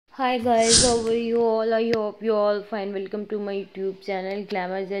Hi guys, how are you all? I hope you all fine. Welcome to my YouTube channel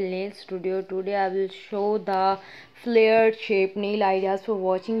Glamour Gel Nail Studio. Today I will show the flared shape nail ideas. For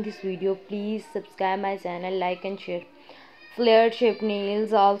watching this video, please subscribe my channel, like and share. Flared shape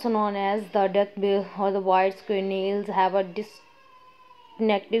nails, also known as the duckbill or the wide square nails, have a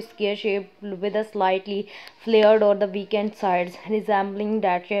distinctive square shape with a slightly flared or the weakened sides. Resembling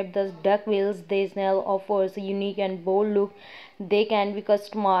that shape, the duckbills this nail offers a unique and bold look. They can be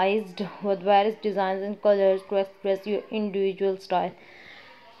customized with various designs and colors to express your individual style.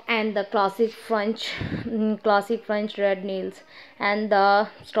 And the classic French red nails, and the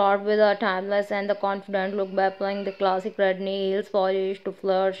start with a timeless and the confident look by applying the classic red nails polish to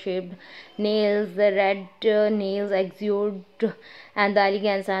flower shaped nails. The red nails exude and the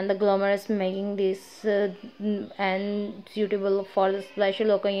elegance and the glamorous, making this and suitable for the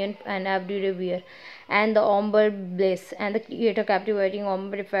special occasion and everyday wear. And the ombre bliss, and the create a captivating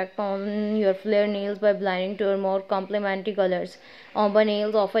ombre effect on your flare nails by blending to more complementary colors. Ombre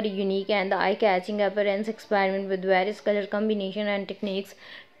nails offer a unique and eye-catching appearance. Experiment with various color combination and techniques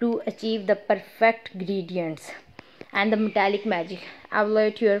to achieve the perfect gradients. And the metallic magic,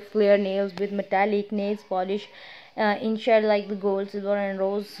 elevate your flare nails with metallic nails polish in shade like the gold, silver and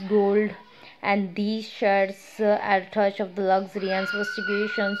rose gold, and these shades add a touch of the luxury and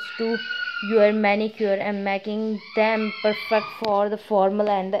sophistication to your manicure and making them perfect for the formal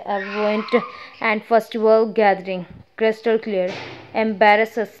and the event and festival gathering. Crystal clear,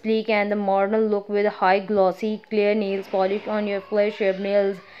 embrace a sleek and the modern look with high glossy clear nails polish on your flesh shaped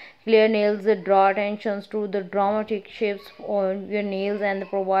nails. Clear nails draw attention to the dramatic shapes on your nails and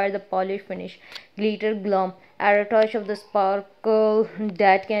provide the polished finish. Glitter glam, add a touch of the sparkle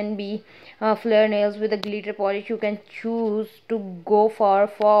that can be flare nails with a glitter polish. You can choose to go for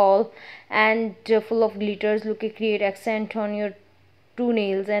fall and full of glitters. Look, create accent on your two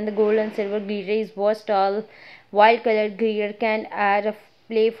nails, and the gold and silver glitter is versatile. White colored glitter can add a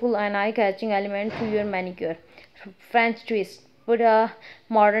playful and eye-catching element to your manicure. French twist, put a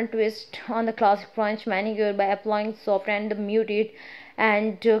modern twist on the classic French manicure by applying soft and muted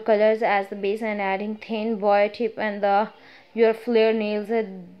and colors as the base and adding thin wire tip and the your flare nails.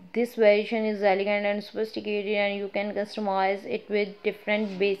 This variation is elegant and sophisticated, and you can customize it with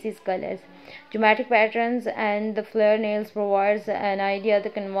different basis colors, geometric patterns, and the flare nails provides an idea. The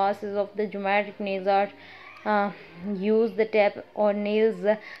canvases of the geometric nails art use the tap or nails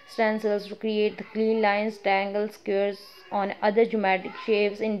stencils to create the clean lines, triangles, squares on other geometric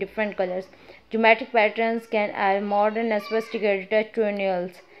shapes in different colors. Geometric patterns can add modern and sophisticated touch to your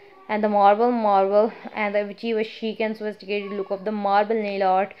nails. And the marble and achieve a chic and sophisticated look of the marble nail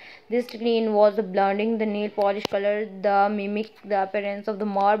art. This technique involves the blending the nail polish color the mimic the appearance of the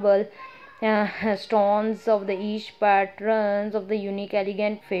marble stones of the each patterns of the unique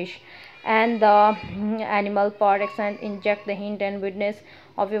elegant fish, and the animal part accent inject the hint and witness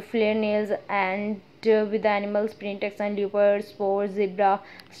of your flare nails, and with the animals print accent leopard, spores, zebra,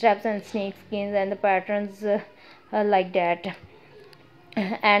 straps and snake skins and the patterns like that.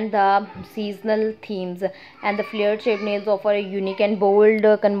 And the seasonal themes, and the flared shaped nails offer a unique and bold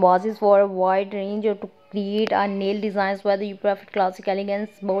canvases for a wide range to create a nail designs. Whether you prefer classic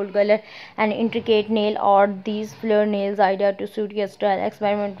elegance, bold color and intricate nail art, these flare nails idea to suit your style.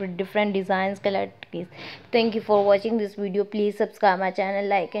 Experiment with different designs, color techniques. Thank you for watching this video. Please subscribe my channel,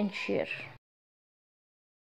 like and share.